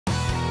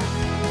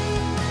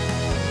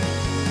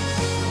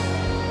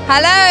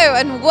Hello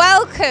and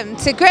welcome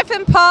to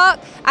Griffin Park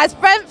as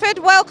Brentford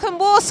welcome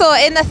Walsall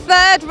in the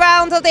third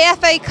round of the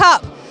FA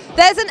Cup.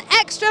 There's an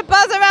extra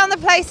buzz around the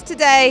place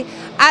today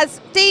as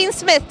Dean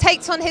Smith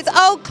takes on his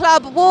old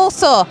club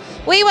Walsall.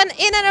 We went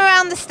in and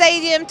around the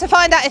stadium to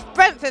find out if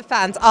Brentford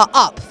fans are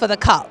up for the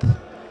Cup.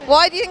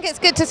 Why do you think it's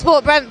good to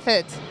support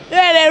Brentford?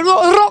 Yeah, they're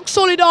rock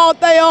solid hard,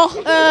 they are.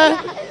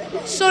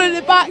 Solid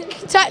at the back,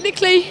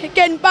 technically,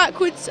 again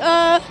backwards.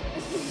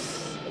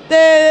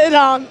 The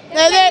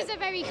players are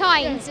very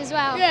kind as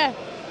well. Yeah.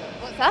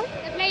 What's that?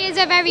 The players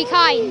are very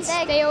kind.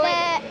 They're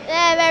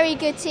a very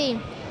good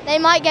team. They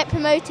might get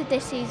promoted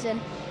this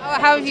season.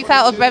 How have you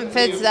felt of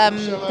Brentford's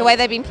the way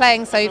they've been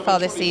playing so far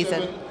this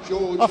season?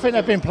 I think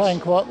they've been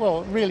playing quite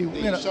well. Really,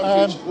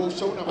 I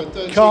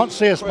can't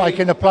see us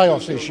making the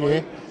playoffs this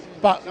year,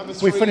 but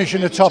we finish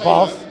in the top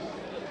half.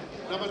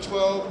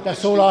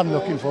 That's all I'm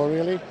looking for,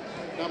 really.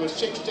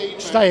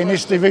 Stay in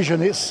this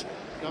division. It's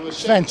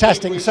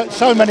fantastic.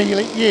 So many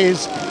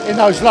years in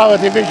those lower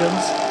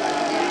divisions,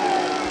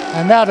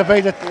 and now to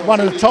be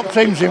one of the top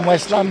teams in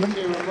West London.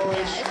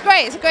 It's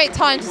great. It's a great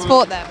time to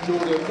support them.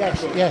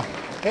 Yes, yeah.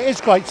 It is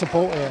great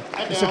support here.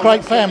 It's a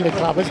great family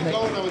club, isn't it?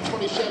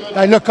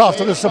 They look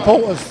after the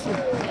supporters.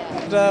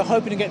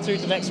 Hoping to get through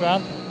to the next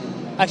round.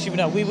 Actually,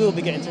 no, we will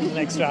be getting through to the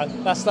next round.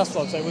 That's what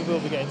I'm saying. We will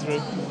be getting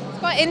through. It's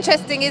quite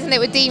interesting, isn't it,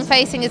 with Dean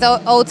facing his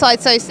old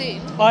side so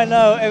soon? I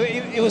know.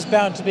 It was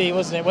bound to be,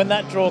 wasn't it? When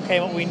that draw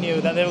came up, we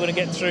knew that they were going to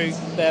get through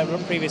their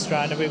previous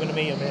round and we were going to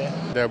meet them here.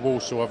 They're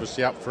Walsall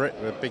obviously up for it,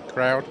 with a big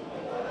crowd,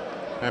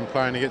 and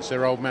playing against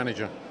their old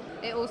manager.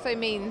 It also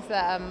means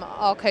that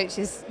our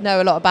coaches know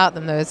a lot about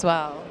them though as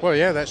well. Well,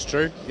 yeah, that's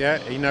true. Yeah,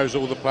 he knows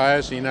all the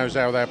players, he knows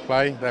how they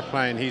play, they're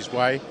playing his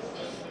way.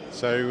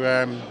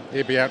 So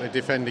he'll be able to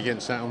defend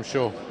against that, I'm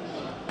sure.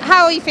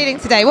 How are you feeling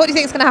today? What do you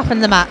think is going to happen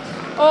in the match?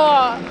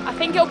 Oh, I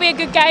think it'll be a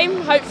good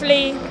game.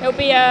 Hopefully it'll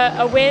be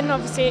a win.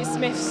 Obviously it's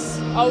Smith's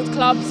old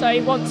club, so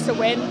he wants to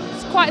win.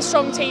 It's quite a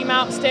strong team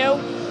out still,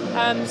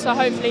 so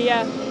hopefully,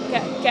 yeah,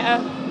 get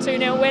a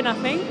 2-0 win, I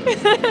think.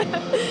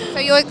 So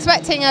you're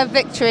expecting a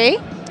victory,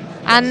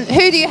 and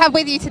who do you have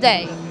with you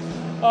today?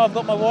 Oh, I've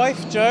got my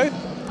wife, Jo.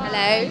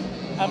 Hello.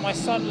 And my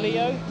son,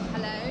 Leo.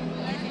 Hello.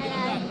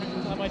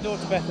 And my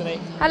daughter, Bethany.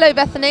 Hello,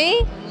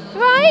 Bethany.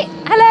 Right.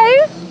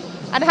 Hello.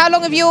 And how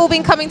long have you all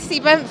been coming to see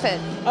Brentford?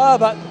 Oh,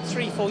 about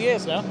 3-4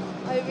 years now.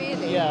 Oh,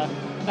 really? Yeah.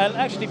 And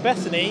actually,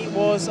 Bethany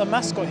was a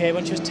mascot here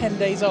when she was 10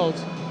 days old.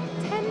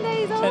 10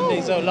 days old? 10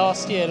 days old,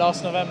 last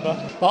November.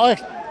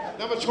 But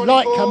I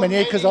like coming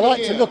here because I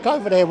like to look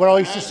over there where I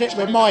used to sit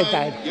with my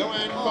dad.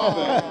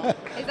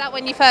 Is that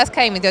when you first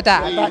came with your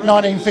dad? About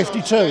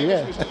 1952,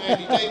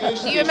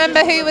 yeah. Do you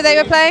remember who they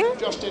were playing?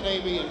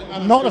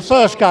 Not the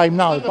first game,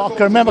 no, but I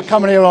can remember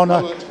coming here on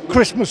a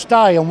Christmas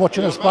Day and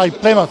watching us play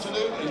Plymouth.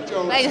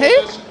 Playing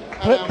who?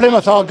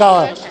 Plymouth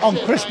Argyle on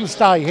Christmas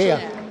Day here.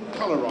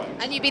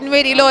 And you've been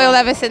really loyal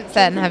ever since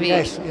then, have you?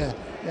 Yes, yeah.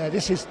 Yeah,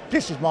 this is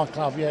my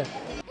club, yeah.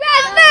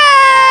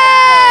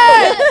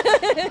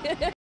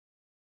 Brentford!